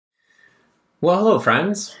Well, hello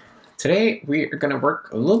friends. Today we are going to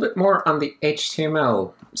work a little bit more on the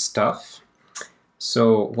HTML stuff.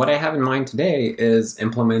 So what I have in mind today is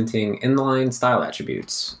implementing inline style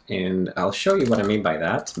attributes, and I'll show you what I mean by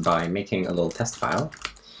that by making a little test file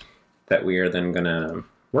that we are then going to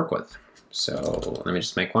work with. So let me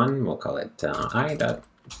just make one. We'll call it We'll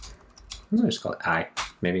just call it I,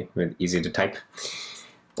 maybe easy to type.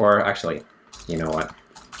 Or actually, you know what?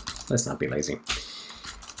 Let's not be lazy.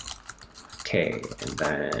 Okay, and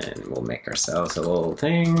then we'll make ourselves a little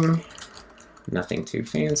thing, nothing too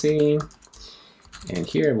fancy. And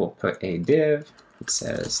here we'll put a div that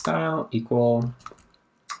says style equal,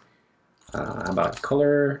 about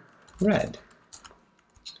color red.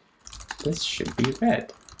 This should be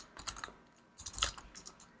red.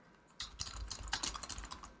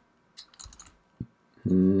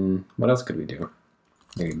 What else could we do?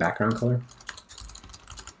 Maybe background color?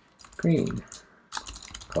 Green.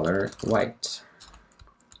 Color white.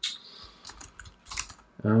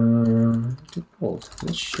 Bold.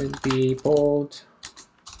 This should be bold,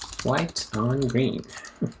 white on green.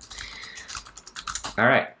 All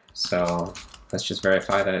right, so let's just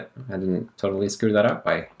verify that I didn't totally screw that up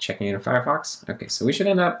by checking in Firefox. Okay, so we should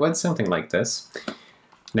end up with something like this.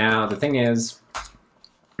 Now the thing is,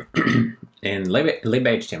 in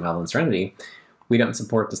LibHTML and Serenity, we don't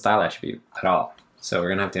support the style attribute at all, so we're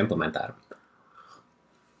gonna have to implement that.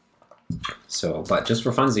 So, but just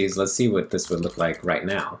for funsies, let's see what this would look like right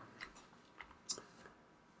now.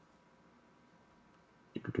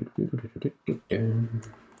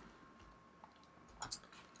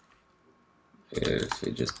 If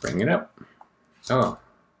we just bring it up. Oh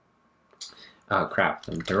crap,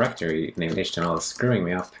 the directory named HTML is screwing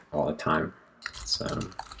me up all the time. So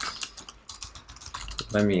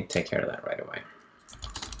let me take care of that right away.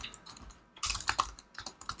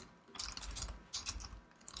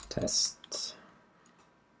 Test.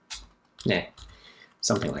 Yeah,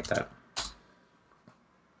 something like that.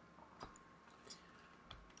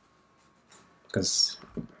 Because,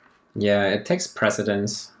 yeah, it takes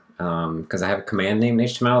precedence because I have a command named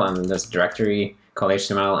HTML and there's a directory called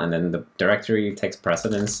HTML, and then the directory takes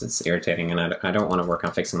precedence. It's irritating, and I don't want to work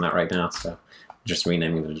on fixing that right now, so just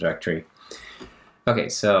renaming the directory. Okay,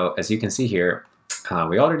 so as you can see here,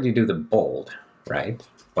 we already do the bold, right?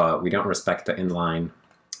 But we don't respect the inline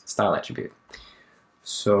style attribute.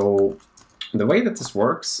 So the way that this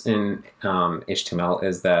works in HTML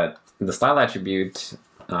is that the style attribute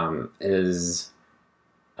is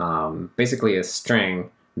basically a string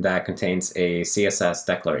that contains a CSS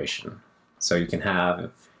declaration. So you can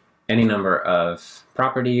have any number of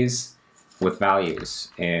properties with values,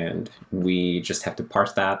 and we just have to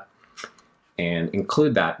parse that and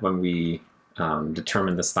include that when we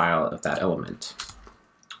determine the style of that element.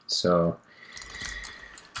 So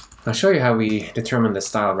I'll show you how we determine the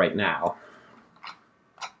style right now.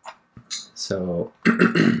 So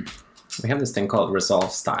we have this thing called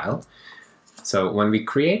resolve style. So when we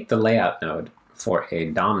create the layout node for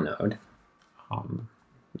a DOM node,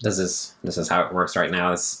 this is how it works right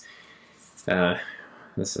now. I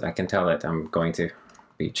can tell that I'm going to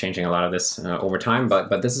be changing a lot of this over time,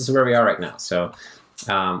 but this is where we are right now. So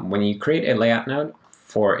when you create a layout node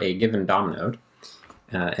for a given DOM node,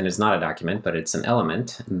 and it's not a document, but it's an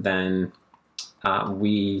element, then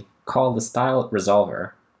we call the style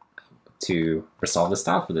resolver to resolve the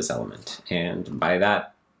style for this element. And by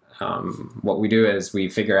that, what we do is we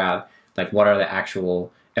figure out like what are the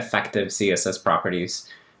actual effective CSS properties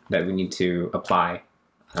that we need to apply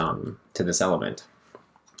to this element.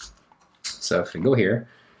 So if we go here,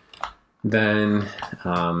 then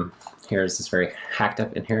here's this very hacked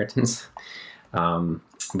up inheritance.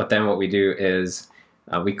 But then what we do is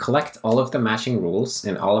we collect all of the matching rules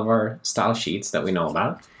in all of our style sheets that we know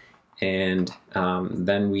about, and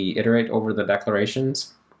then we iterate over the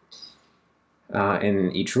declarations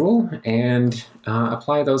in each rule and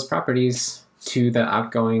apply those properties to the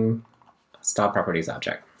outgoing style properties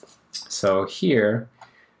object. So here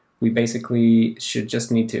we basically should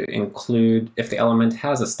just need to include, if the element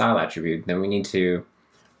has a style attribute, then we need to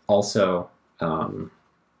also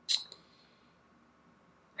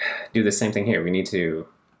do the same thing here. We need to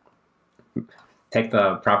take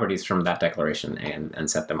the properties from that declaration and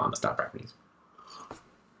set them on the style properties.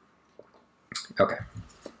 Okay.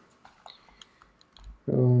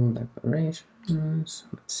 Declarations.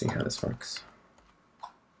 Let's see how this works.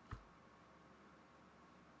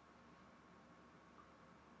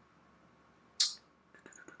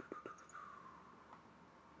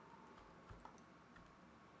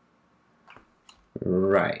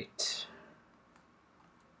 Right.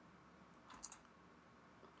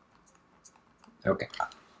 Okay.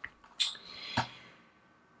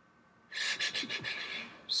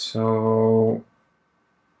 So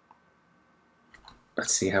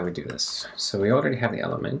let's see how we do this. So we already have the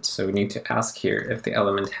element, so we need to ask here if the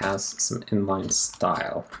element has some inline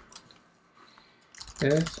style.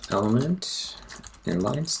 If element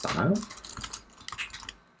inline style.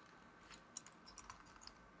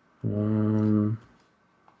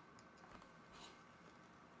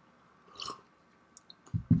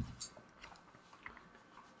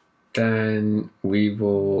 Then we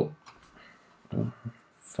will, oh,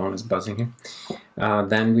 phone is buzzing here.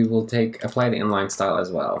 Then we will apply the inline style as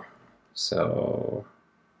well. So,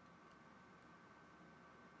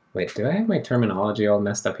 wait, do I have my terminology all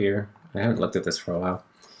messed up here? I haven't looked at this for a while.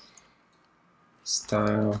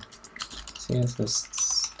 Style, CSS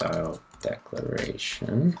style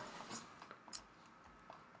declaration.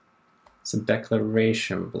 It's a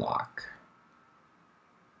declaration block.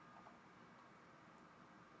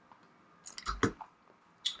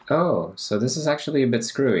 Oh, so this is actually a bit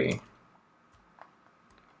screwy.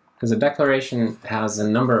 Because a declaration has a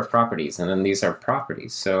number of properties, and then these are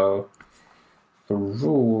properties. So a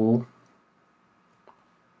rule,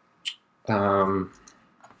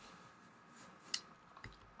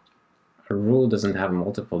 doesn't have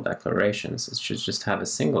multiple declarations. It should just have a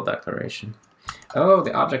single declaration. Oh,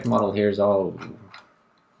 the object model here is all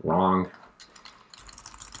wrong.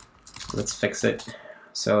 Let's fix it.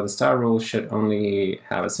 So the style rule should only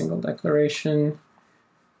have a single declaration.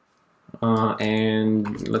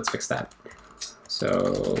 And let's fix that.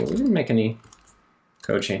 So we didn't make any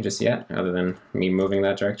code changes yet, other than me moving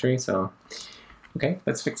that directory. So, okay,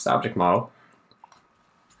 let's fix the object model.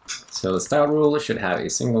 So the style rule should have a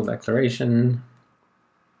single declaration.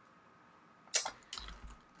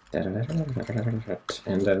 And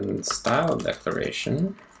then style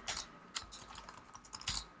declaration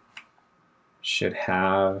should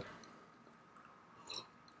have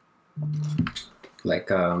like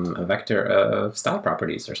a vector of style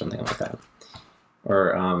properties or something like that,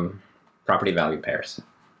 or property value pairs.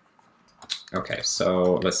 Okay,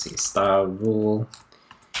 so let's see, style rule,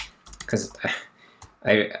 because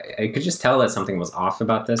I could just tell that something was off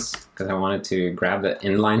about this, because I wanted to grab the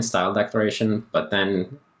inline style declaration, but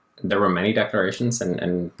then there were many declarations,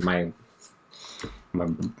 and my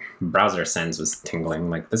browser sense was tingling,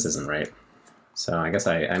 like this isn't right. So I guess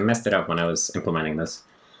I messed it up when I was implementing this.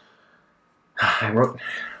 I wrote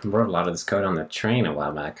a lot of this code on the train a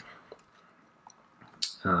while back.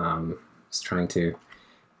 Was trying to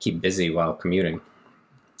keep busy while commuting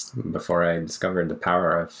before I discovered the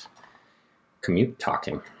power of commute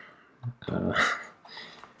talking.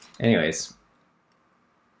 Anyways,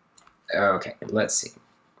 okay, let's see.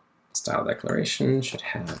 Style declaration should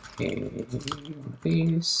have one of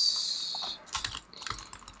these.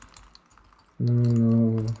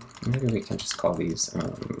 Maybe we can just call these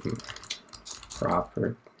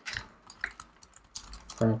property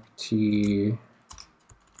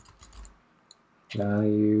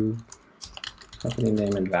value, property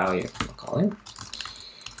name and value, we'll call it.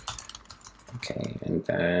 Okay, and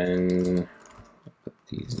then we'll put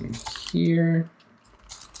these in here.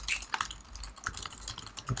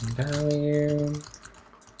 Value.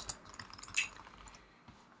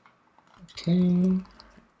 Okay,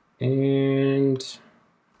 and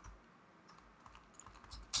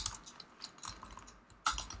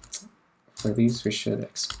for these we should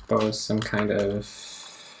expose some kind of,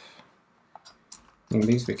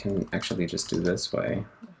 these we can actually just do this way,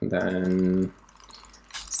 and then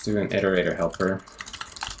let's do an iterator helper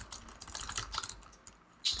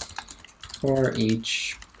for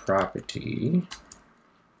each property.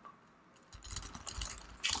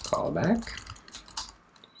 Callback.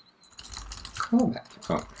 Oh,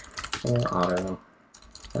 for auto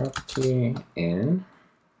property in.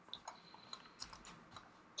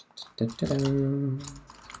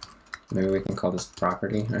 Maybe we can call this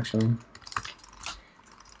property actually.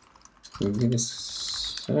 Maybe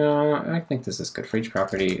this. I think this is good for each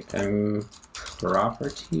property.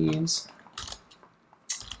 Properties.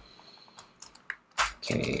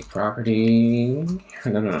 Okay, property.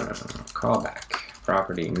 No. Callback.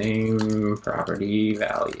 Property name, property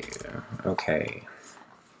value. Okay.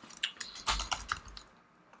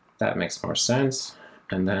 That makes more sense.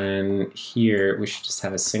 And then here we should just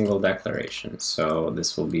have a single declaration. So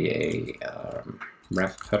this will be a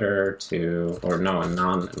ref footer to, or no, a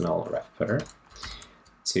non-null ref footer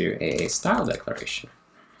to a style declaration.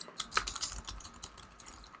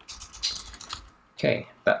 Okay,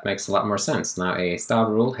 that makes a lot more sense. Now a style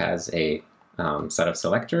rule has a set of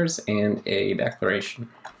selectors and a declaration.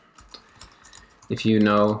 If you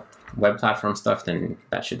know web platform stuff, then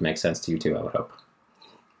that should make sense to you too, I would hope.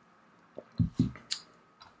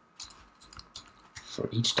 for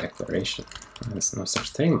each declaration. There's no such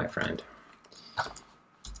thing, my friend.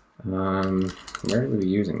 Where were we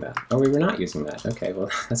using that? Oh, we were not using that. Okay, well,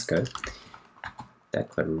 that's good.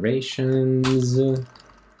 Declarations.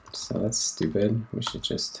 So that's stupid. We should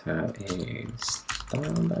just have a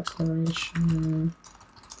style declaration.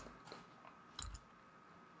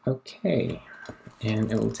 Okay,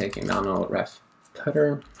 and it will take a non-null ref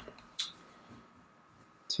putter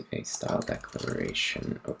to a style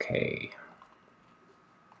declaration. Okay.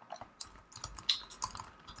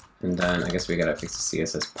 And then I guess we gotta fix the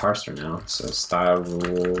CSS parser now. So style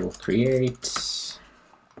rule create.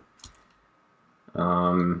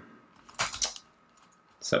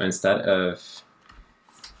 So instead of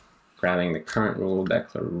grabbing the current rule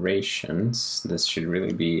declarations, this should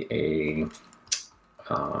really be a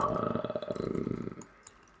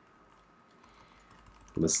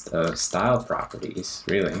list of style properties,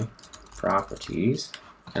 really, properties,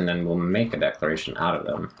 and then we'll make a declaration out of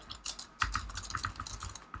them.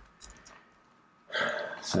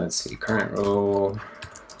 So let's see, current rule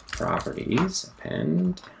properties,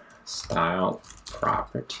 append, style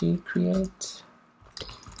property create.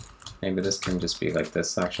 Maybe this can just be like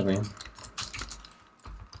this actually.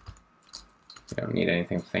 We don't need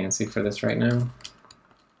anything fancy for this right now.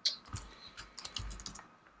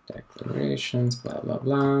 Declarations, blah, blah,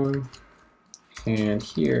 blah. And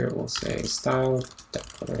here we'll say style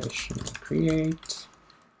declaration create.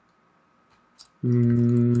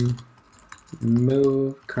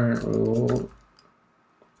 Move current rule.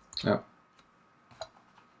 Oh.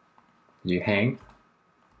 Did you hang?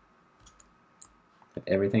 Did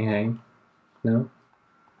everything hang? No?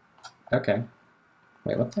 Okay.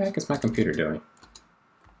 Wait, what the heck is my computer doing?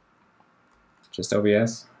 Just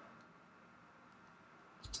OBS?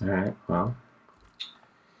 Alright, well.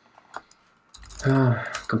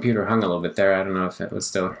 Computer hung a little bit there. I don't know if it was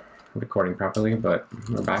still recording properly, but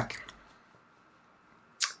we're back.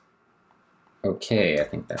 Okay, I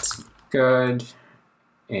think that's good.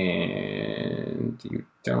 And you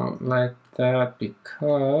don't like that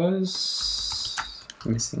because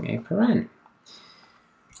missing a paren.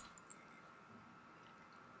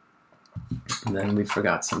 And then we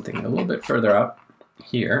forgot something a little bit further up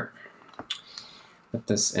here. But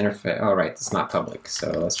this interface, oh right, it's not public,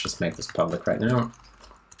 so let's just make this public right now.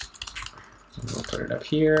 And we'll put it up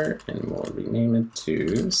here, and we'll rename it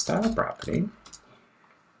to style property.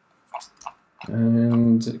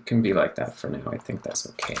 And it can be like that for now. I think that's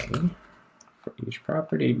okay. For each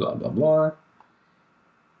property, blah, blah, blah.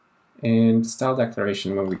 And style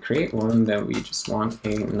declaration, when we create one, then we just want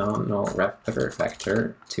a non-null ref putter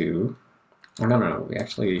vector to, oh, no, we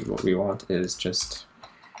actually, what we want is just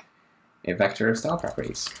a vector of style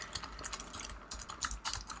properties.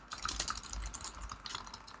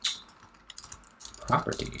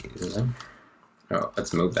 Properties. Oh,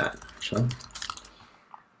 let's move that, actually.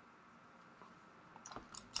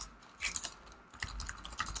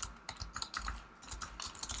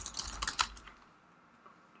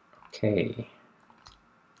 Okay.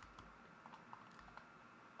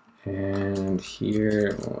 And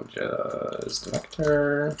here we'll just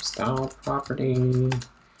vector style property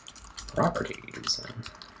properties.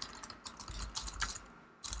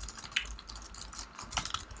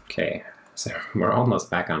 Okay, so we're almost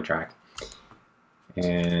back on track.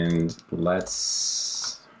 And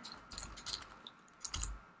let's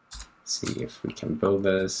see if we can build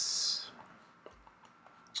this.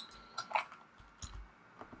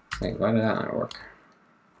 Wait, why did that not work?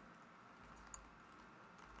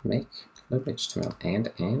 Make LibHTML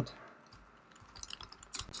and.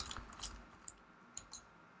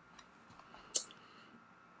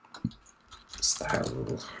 Style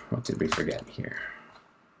rule. What did we forget here?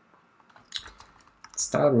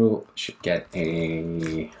 Style rule should get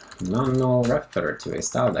a non-null ref putter to a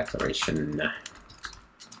style declaration.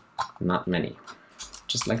 Not many.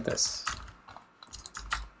 Just like this.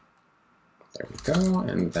 There we go.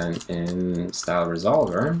 And then in style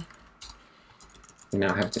resolver, we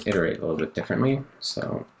now have to iterate a little bit differently.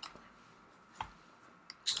 So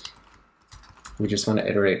we just want to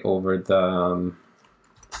iterate over the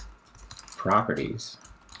properties.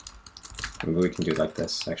 Maybe we can do it like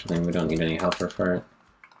this. Actually, we don't need any helper for it.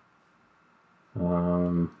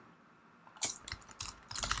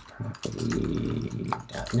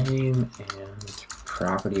 Property.name and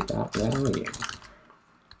property.value.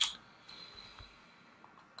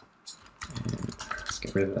 And let's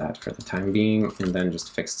get rid of that for the time being, and then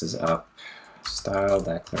just fix this up. Style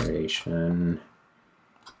declaration.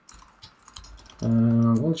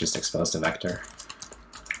 We'll just expose the vector.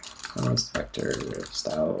 Const vector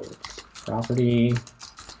style property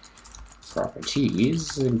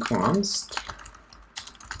properties const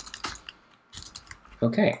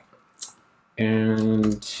Okay,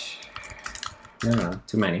 and no,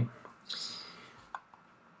 too many.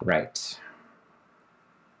 Right.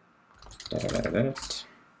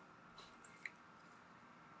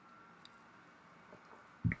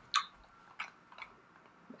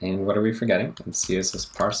 And what are we forgetting?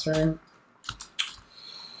 CSS parser.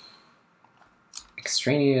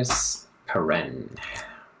 Extraneous paren.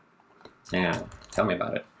 Now, tell me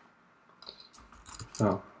about it.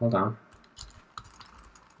 Oh, hold on.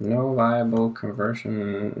 No viable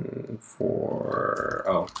conversion for,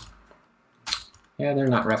 oh. Yeah, they're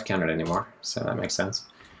not ref counted anymore, so that makes sense.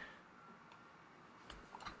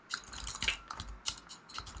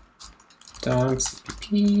 Dump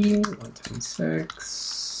CPP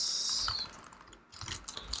 126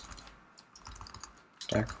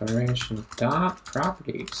 declaration dot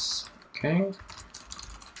properties. Okay,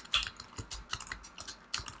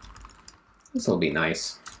 this will be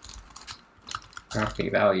nice. Property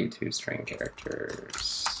value to string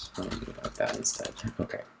characters. I'll do like that instead.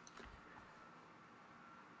 Okay.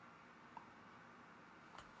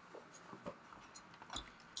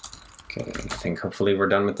 Okay, I think hopefully we're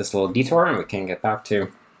done with this little detour and we can get back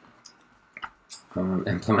to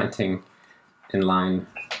implementing inline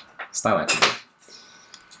style attribute.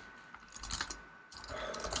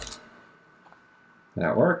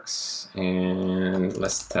 That works, and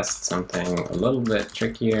let's test something a little bit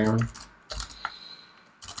trickier.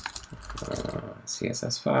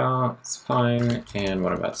 CSS file, it's fine. And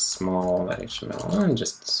what about small.html? I'm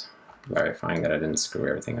just verifying that I didn't screw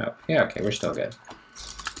everything up. Yeah, okay, we're still good.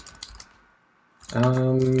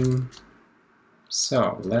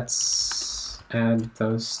 So let's add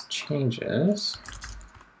those changes.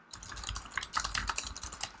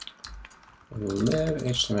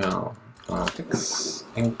 LibHTML fix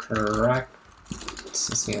incorrect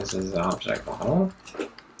CSS object model.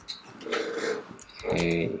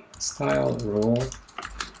 A style rule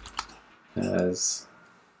has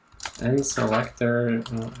n selector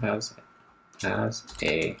has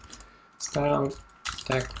a style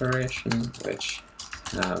declaration which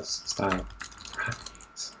has style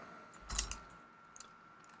properties.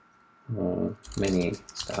 Many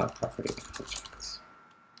style property objects.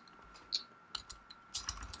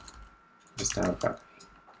 The style property.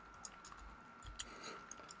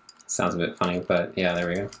 Sounds a bit funny, but yeah, there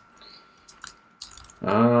we go.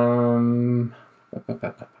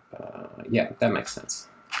 Yeah, that makes sense.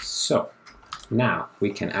 So now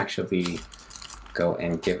we can actually go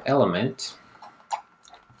and give element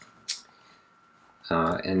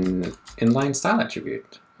an inline style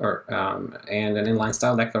attribute, or and an inline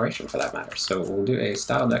style declaration for that matter. So we'll do a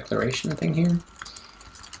style declaration thing here.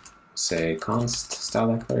 Say const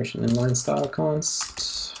style declaration inline style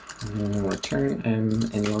const return an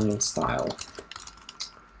inline style.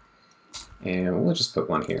 And we'll just put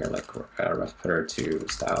one here, like ref footer to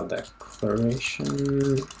style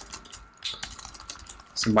declaration.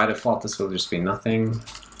 So by default, this will just be nothing.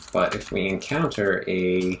 But if we encounter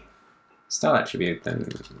a style attribute, then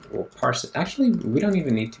we'll parse it. Actually, we don't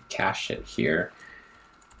even need to cache it here.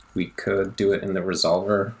 We could do it in the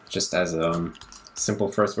resolver just as a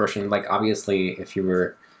simple first version. Like obviously, if you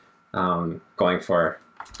were going for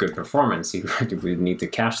good performance, you would need to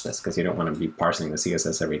cache this because you don't want to be parsing the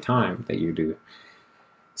CSS every time that you do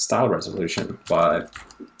style resolution. But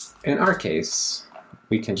in our case,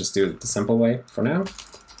 we can just do it the simple way for now.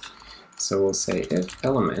 So we'll say if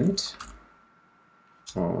element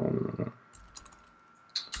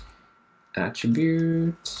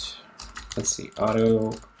attribute, let's see,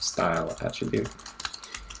 auto style attribute,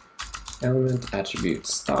 element attribute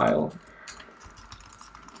style.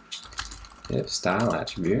 If style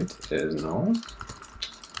attribute is null,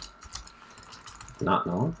 not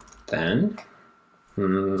null, then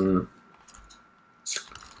I'm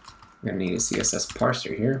gonna need a CSS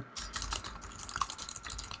parser here.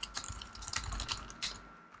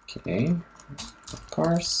 Okay,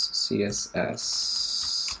 parse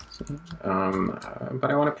CSS,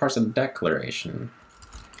 but I want to parse a declaration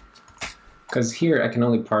because here I can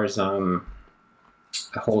only parse a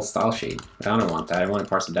whole style sheet. I don't want that. I want to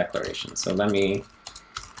parse a declaration. So let me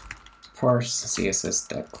parse CSS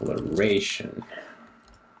declaration.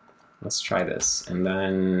 Let's try this. And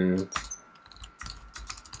then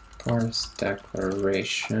parse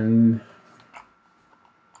declaration.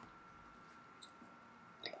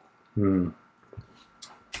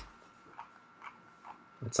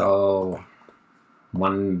 It's all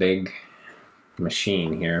one big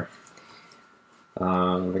machine here.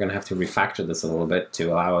 We're going to have to refactor this a little bit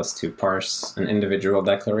to allow us to parse an individual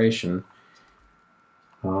declaration.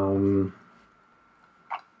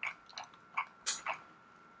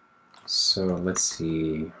 So let's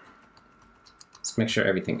see. Let's make sure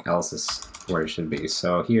everything else is where it should be.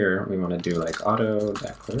 So here we want to do like auto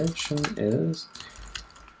declaration is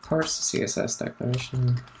parse CSS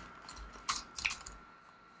declaration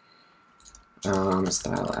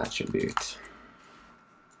style attribute.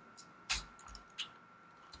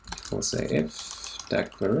 We'll say if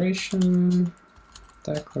declaration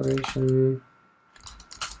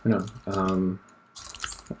no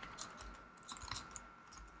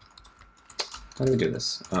how do we do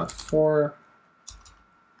this? For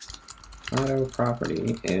auto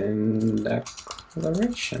property in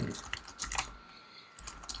declaration.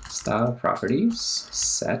 Style properties,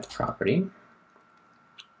 set property,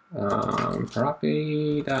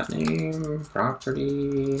 property.name,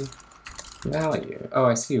 property value. Oh,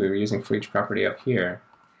 I see, we were using for each property up here.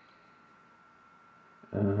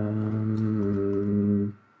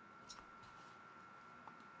 Oh,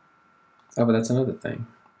 but that's another thing.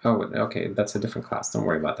 Oh, okay, that's a different class. Don't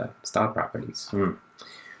worry about that. Style properties.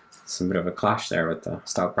 It's a bit of a clash there with the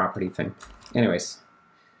style property thing. Anyways,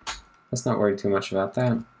 let's not worry too much about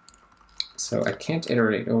that. So I can't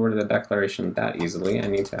iterate over the declaration that easily. I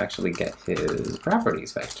need to actually get his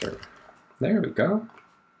properties vector. There we go.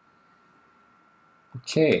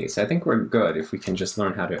 Okay, so I think we're good if we can just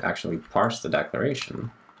learn how to actually parse the declaration.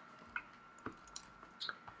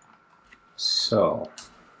 So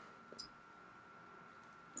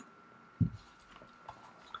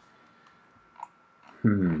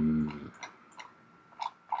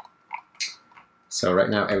so right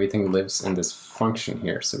now everything lives in this function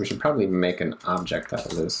here, so we should probably make an object out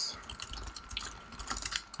of this.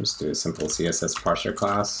 Just do a simple CSS parser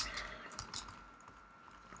class.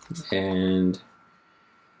 And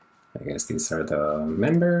I guess these are the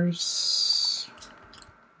members.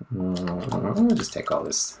 I'll just take all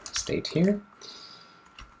this state here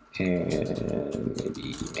and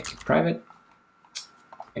maybe make it private.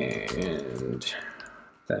 And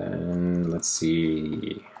then let's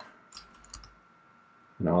see,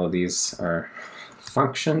 and all of these are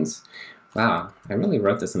functions. Wow, I really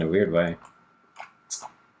wrote this in a weird way.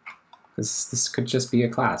 This could just be a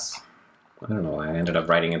class. I don't know why I ended up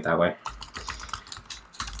writing it that way.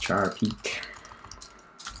 Char peak.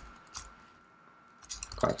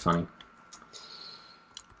 Quite funny.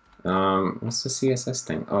 What's the CSS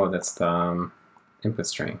thing? Oh, that's the input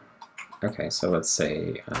string. Okay, so let's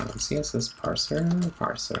say CSS parser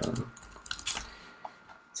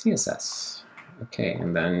CSS. Okay,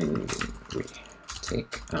 and then we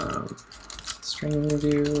take string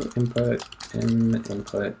view input and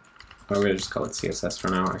input. Or we'll just call it CSS for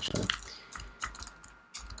now, actually.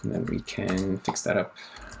 And then we can fix that up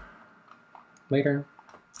later.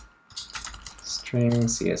 String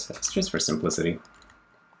CSS, just for simplicity.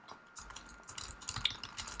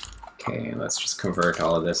 Okay, let's just convert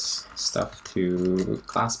all of this stuff to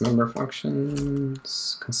class member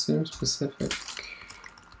functions, consume specific.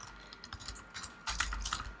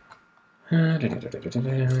 Okay,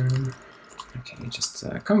 just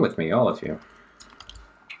come with me, all of you.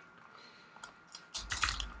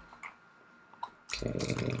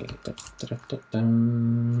 Okay,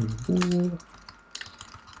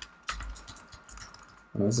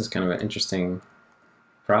 well, this is kind of an interesting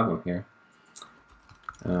problem here.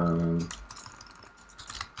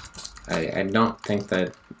 I don't think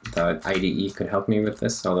that the IDE could help me with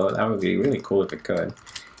this, although that would be really cool if it could.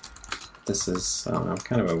 This is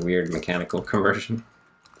kind of a weird mechanical conversion.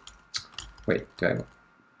 Wait, do I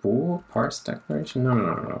bool parse declaration?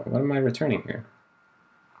 No. What am I returning here?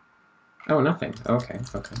 Oh, nothing. Okay.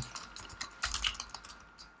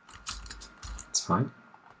 It's fine.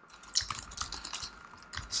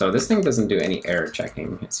 So this thing doesn't do any error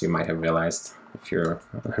checking, as you might have realized if you're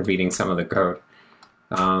reading some of the code.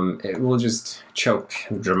 It will just choke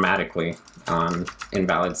dramatically on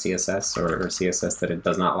invalid CSS or CSS that it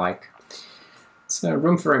does not like. It's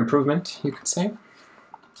room for improvement, you could say.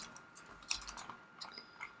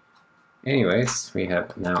 Anyways, we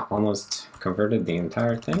have now almost converted the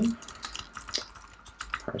entire thing.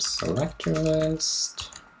 Our selector list.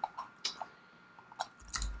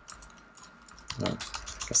 Oh, I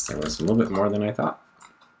guess there was a little bit more than I thought.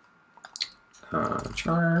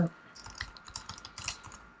 Char.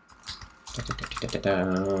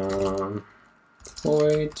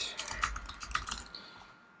 Void.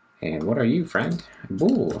 And what are you, friend?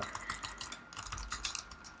 Bool.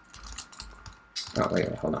 Oh,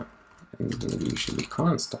 wait, hold on. Maybe you should be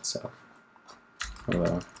const also.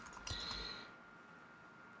 Hello.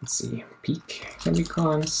 Let's see. Peak can be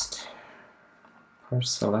const.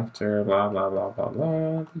 Parse selector, blah, blah, blah, blah,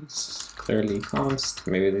 blah. These clearly const.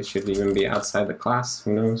 Maybe they should even be outside the class.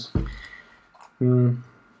 Who knows?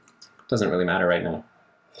 Doesn't really matter right now.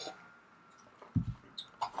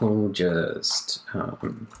 We'll just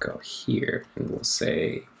go here and we'll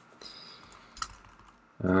say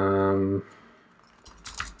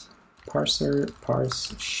parser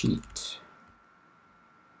parse sheet.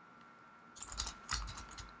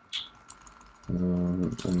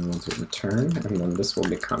 And we'll do return, and then this will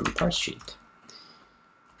become parse sheet.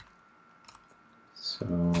 So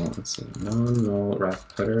let's see, non-null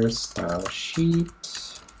ref footer style sheet,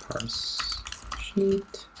 parse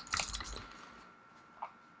sheet.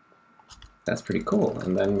 That's pretty cool.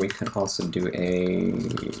 And then we can also do a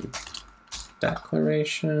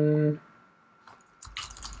declaration.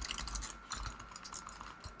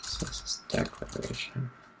 So this is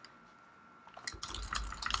declaration.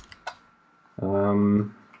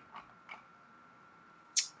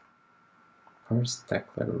 Parse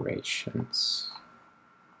declarations.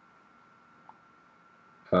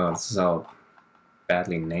 Oh, this is all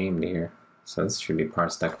badly named here. So this should be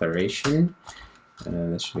parse declaration, and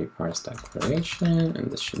then this should be parse declaration, and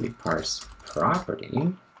this should be parse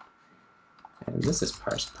property, and this is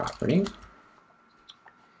parse property.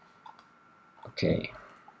 Okay.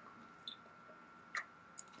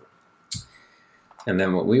 And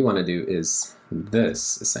then what we want to do is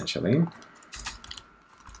this, essentially.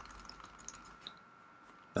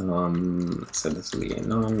 So this will be a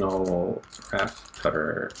non-null ref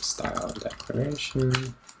footer style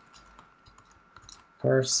declaration.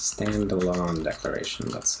 Parse standalone declaration,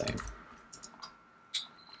 let's say.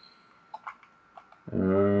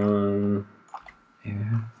 And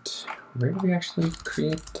where do we actually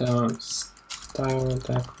create style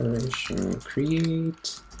declaration?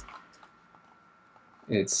 Create.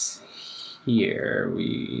 It's here.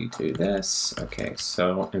 We do this. Okay,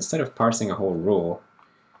 so instead of parsing a whole rule,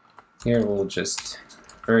 here we'll just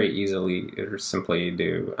very easily or simply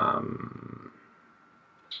do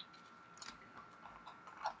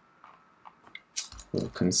we'll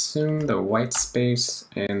consume the white space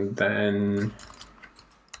and then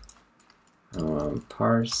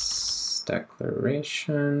parse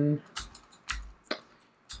declaration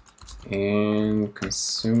and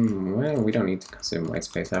consume, well, we don't need to consume white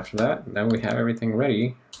space after that. Then we have everything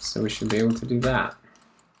ready, so we should be able to do that.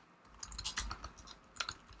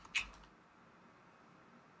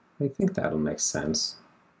 I think that'll make sense.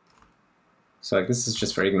 So like this is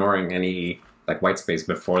just for ignoring any like white space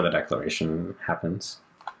before the declaration happens.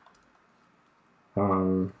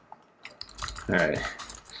 All right,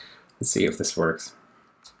 let's see if this works.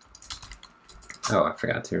 Oh, I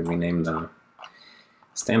forgot to rename the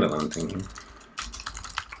standalone thing.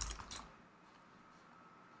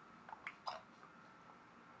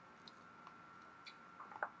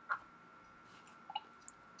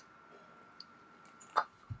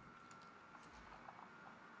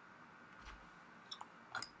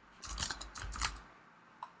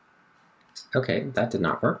 Okay, that did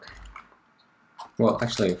not work. Well,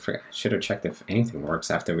 actually, I should have checked if anything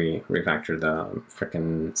works after we refactored the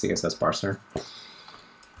frickin' CSS parser.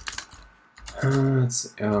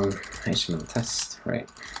 Let's HTML test, right?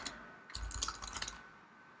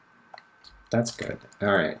 That's good.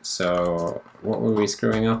 All right, so what were we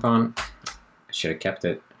screwing up on? I should have kept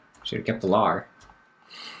it. Should have kept the log.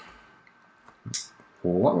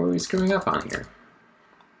 What were we screwing up on here?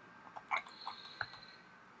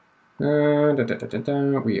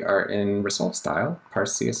 We are in resolve style,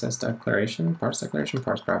 parse CSS declaration, parse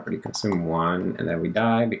property, consume one, and then we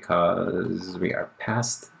die because we are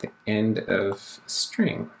past the end of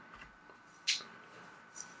string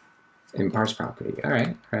in parse property. All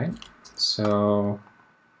right. So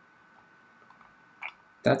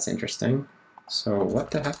that's interesting. So what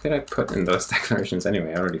the heck did I put in those declarations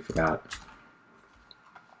anyway? I already forgot.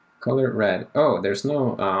 Color red. Oh, there's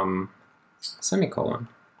no semicolon.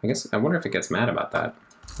 I wonder if it gets mad about that.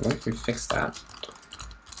 I wonder if we fix that.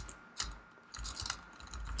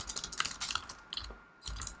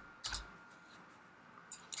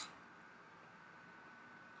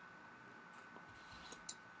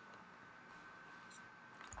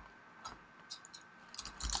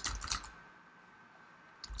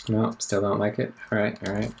 No, still don't like it. All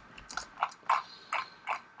right.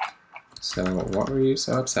 So what were you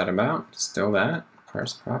so upset about? Still that?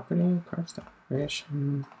 Parse property, parse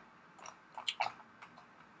declaration.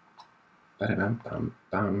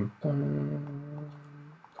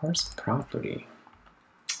 Parse property.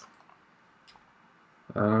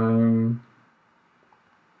 Oh,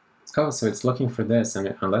 so it's looking for this,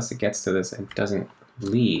 and unless it gets to this, it doesn't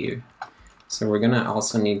leave. So we're gonna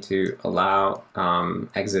also need to allow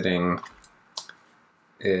exiting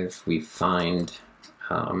if we find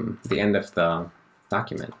the end of the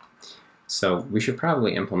document. So we should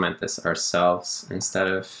probably implement this ourselves instead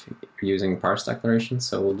of using parse declarations.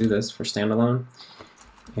 So we'll do this for standalone.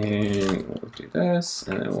 And we'll do this,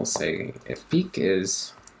 and then we'll say if peak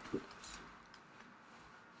is,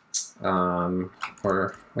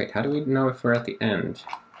 or wait, how do we know if we're at the end?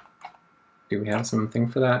 Do we have something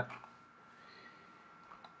for that?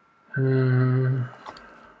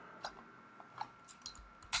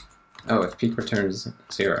 Oh, if peak returns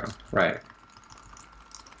 0, right.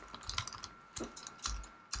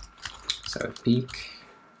 So if peak,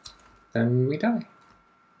 then we die.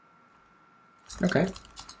 Okay.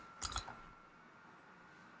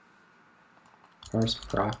 Parse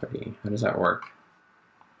property, how does that work?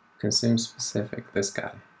 Consume specific, this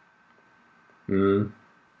guy.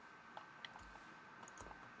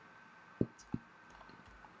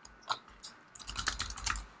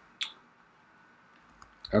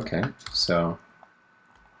 Okay, so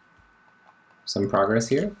some progress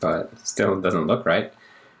here, but still doesn't look right.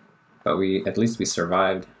 But at least we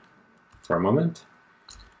survived for a moment.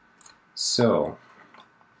 So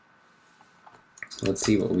let's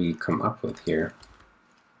see what we come up with here.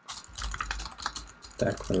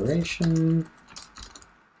 Declaration.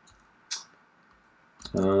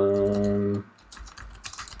 Do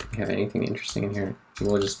we have anything interesting in here?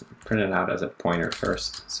 We'll just print it out as a pointer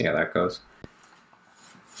first, see how that goes.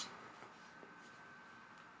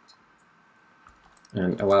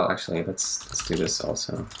 And well, actually, let's do this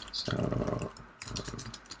also. So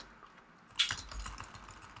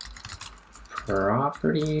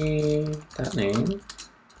property that name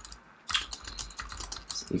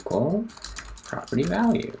is equal property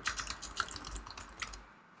value.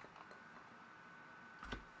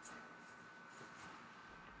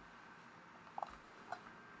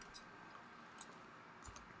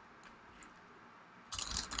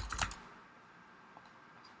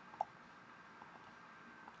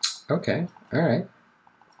 Okay, all right.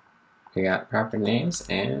 We got property names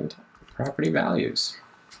and property values.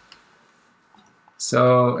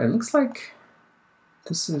 So it looks like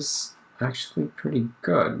this is actually pretty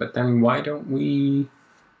good, but then why don't we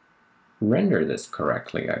render this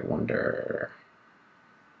correctly, I wonder?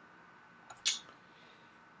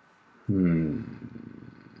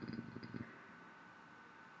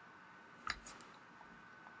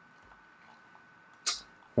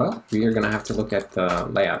 Well, we are going to have to look at the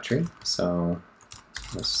layout tree. So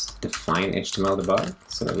let's define HTML debug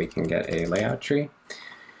so that we can get a layout tree.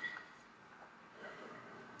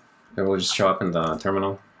 It will just show up in the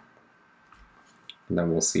terminal. And then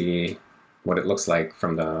we'll see what it looks like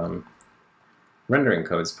from the rendering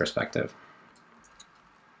code's perspective.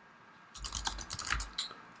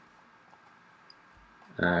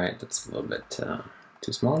 All right, that's a little bit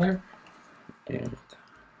too small there. And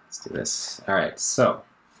let's do this. All right, so.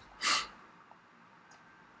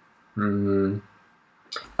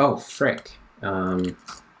 Oh, frick.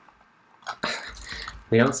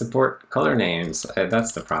 We don't support color names.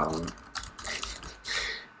 That's the problem.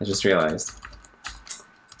 I just realized.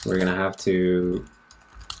 We're going to have to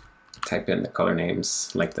type in the color names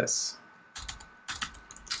like this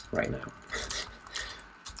right now.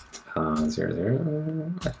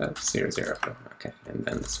 00, FF 00. Okay, and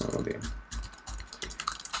then this one will be.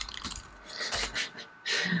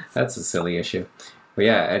 That's a silly issue. But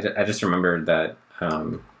yeah, I just remembered that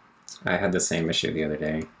I had the same issue the other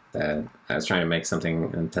day, that I was trying to make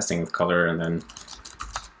something and testing with color, and then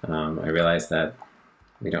I realized that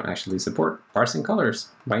we don't actually support parsing colors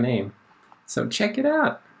by name. So check it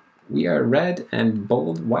out. We are red and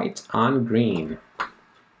bold white on green.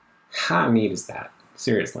 How neat is that?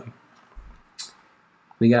 Seriously.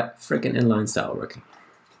 We got frickin' inline style working.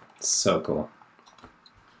 So cool.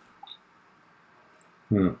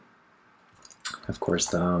 Of course,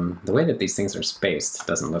 the way that these things are spaced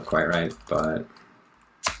doesn't look quite right, but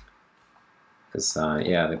because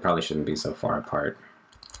yeah, they probably shouldn't be so far apart.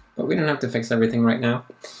 But we don't have to fix everything right now.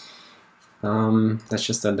 That's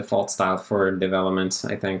just a default style for development,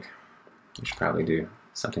 I think. We should probably do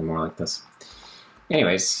something more like this.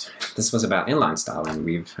 Anyways, this was about inline style, and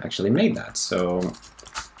we've actually made that. So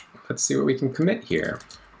let's see what we can commit here.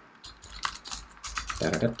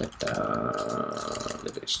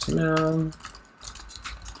 LibHTML.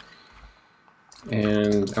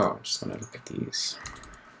 And, oh, I just want to look at these.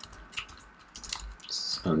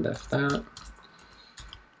 Just undef that.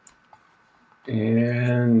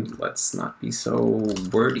 And let's not be so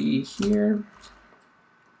wordy here.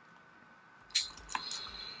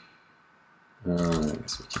 I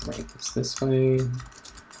guess we can write this way.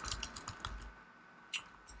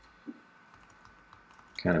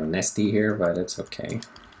 Kind of nesty here, but it's okay.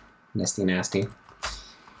 Nesty nasty.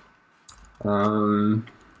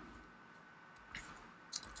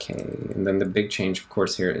 Okay, and then the big change, of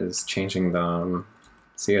course, here is changing the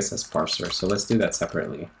CSS parser. So let's do that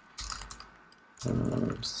separately.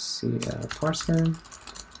 Parser,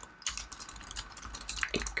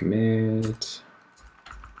 git commit,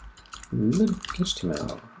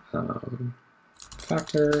 LibHTML,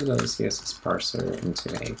 factor the CSS parser into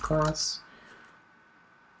a class,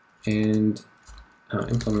 and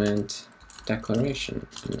implement declaration,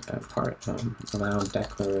 allow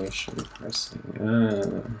declaration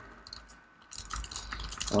parsing.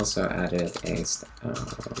 Also added a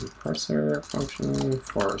parser function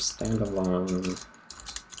for standalone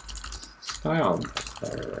style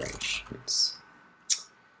declarations.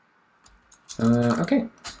 Okay,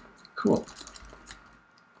 cool.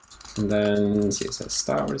 And then CSS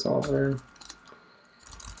style resolver,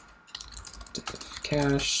 div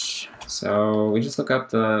cache. So we just look up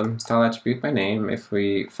the style attribute by name. If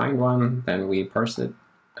we find one, then we parse it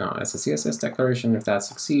as a CSS declaration. If that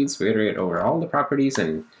succeeds, we iterate over all the properties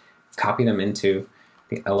and copy them into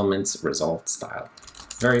the element's resolved style.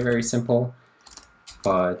 Very, very simple,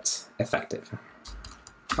 but effective.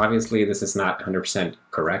 Obviously, this is not 100%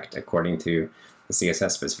 correct according to the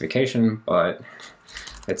CSS specification, but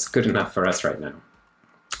it's good enough for us right now.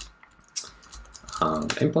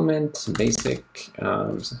 Implement basic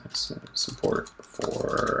support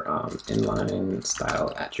for inline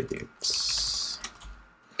style attributes.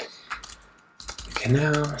 Okay,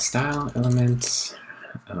 now style elements,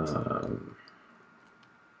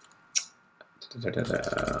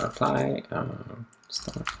 apply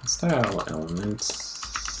style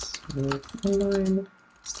elements with inline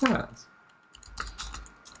styles.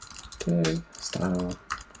 Okay, style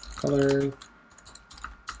color.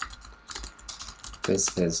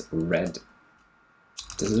 This is red.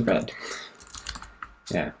 This is red.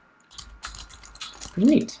 Yeah. Pretty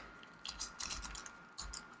neat.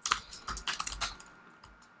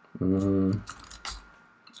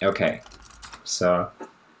 Okay. So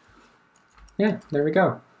yeah, there we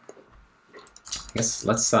go. I guess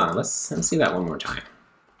let's see that one more time.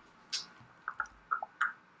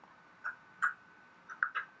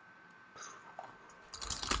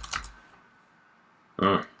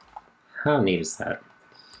 How neat is that?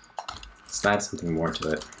 Let's add something more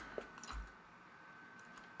to it.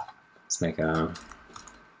 Let's make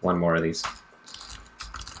one more of these.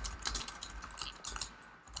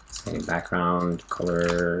 Say background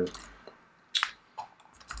color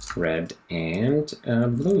red and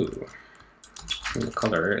blue. And the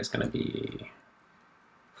color is going to be,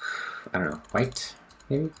 I don't know, white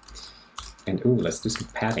maybe. And ooh, let's do some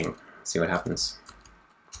padding. See what happens.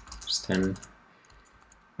 Just 10.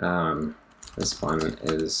 This one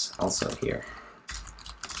is also here.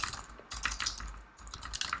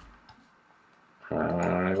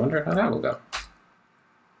 I wonder how that will go.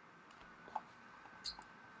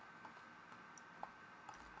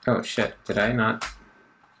 Oh shit, did I not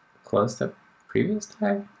close the previous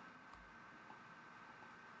tag?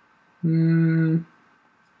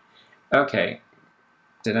 Okay.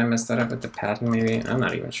 Did I mess that up with the padding maybe? I'm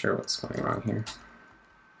not even sure what's going wrong here.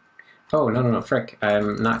 Oh, no, frick.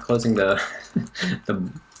 I'm not closing the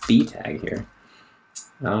the B tag here.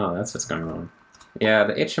 Oh, that's what's going wrong. Yeah,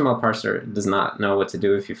 the HTML parser does not know what to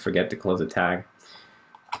do if you forget to close a tag.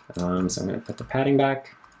 So I'm going to put the padding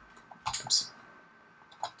back. Oops.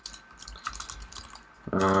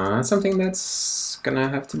 That's something that's going to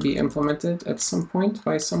have to be implemented at some point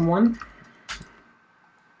by someone.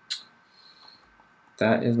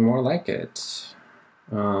 That is more like it.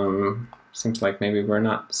 Seems like maybe we're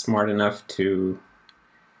not smart enough to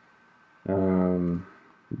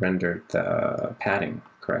render the padding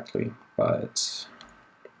correctly, but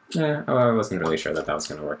I wasn't really sure that that was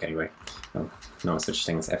going to work anyway. Oh, no such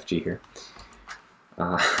thing as FG here.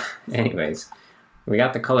 Anyways, we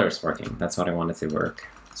got the colors working. That's what I wanted to work.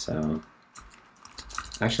 So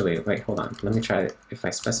actually, wait, hold on. Let me try if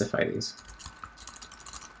I specify these.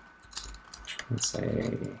 Let's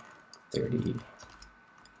say 30.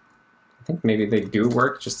 I think maybe they do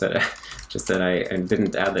work, just that I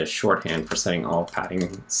didn't add the shorthand for setting all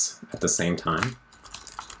paddings at the same time.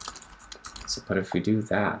 So, but if we do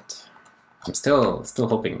that, I'm still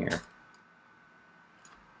hoping here.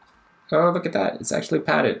 Oh, look at that! It's actually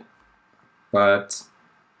padded, but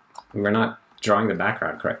we're not drawing the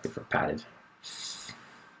background correctly for padded.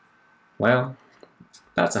 Well,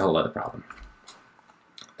 that's a whole other problem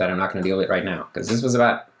that I'm not going to deal with right now, because this was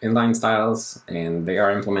about inline styles, and they are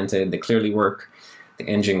implemented. They clearly work. The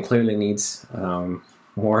engine clearly needs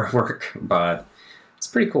more work, but it's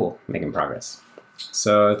pretty cool making progress.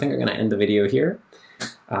 So I think I'm going to end the video here.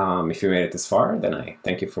 If you made it this far, then I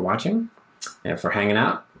thank you for watching and for hanging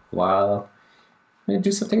out while I'm going to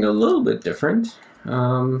do something a little bit different,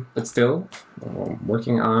 but still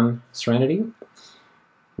working on Serenity,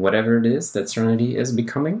 whatever it is that Serenity is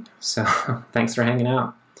becoming. So thanks for hanging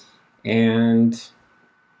out, and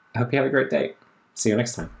I hope you have a great day. See you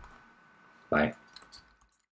next time. Bye.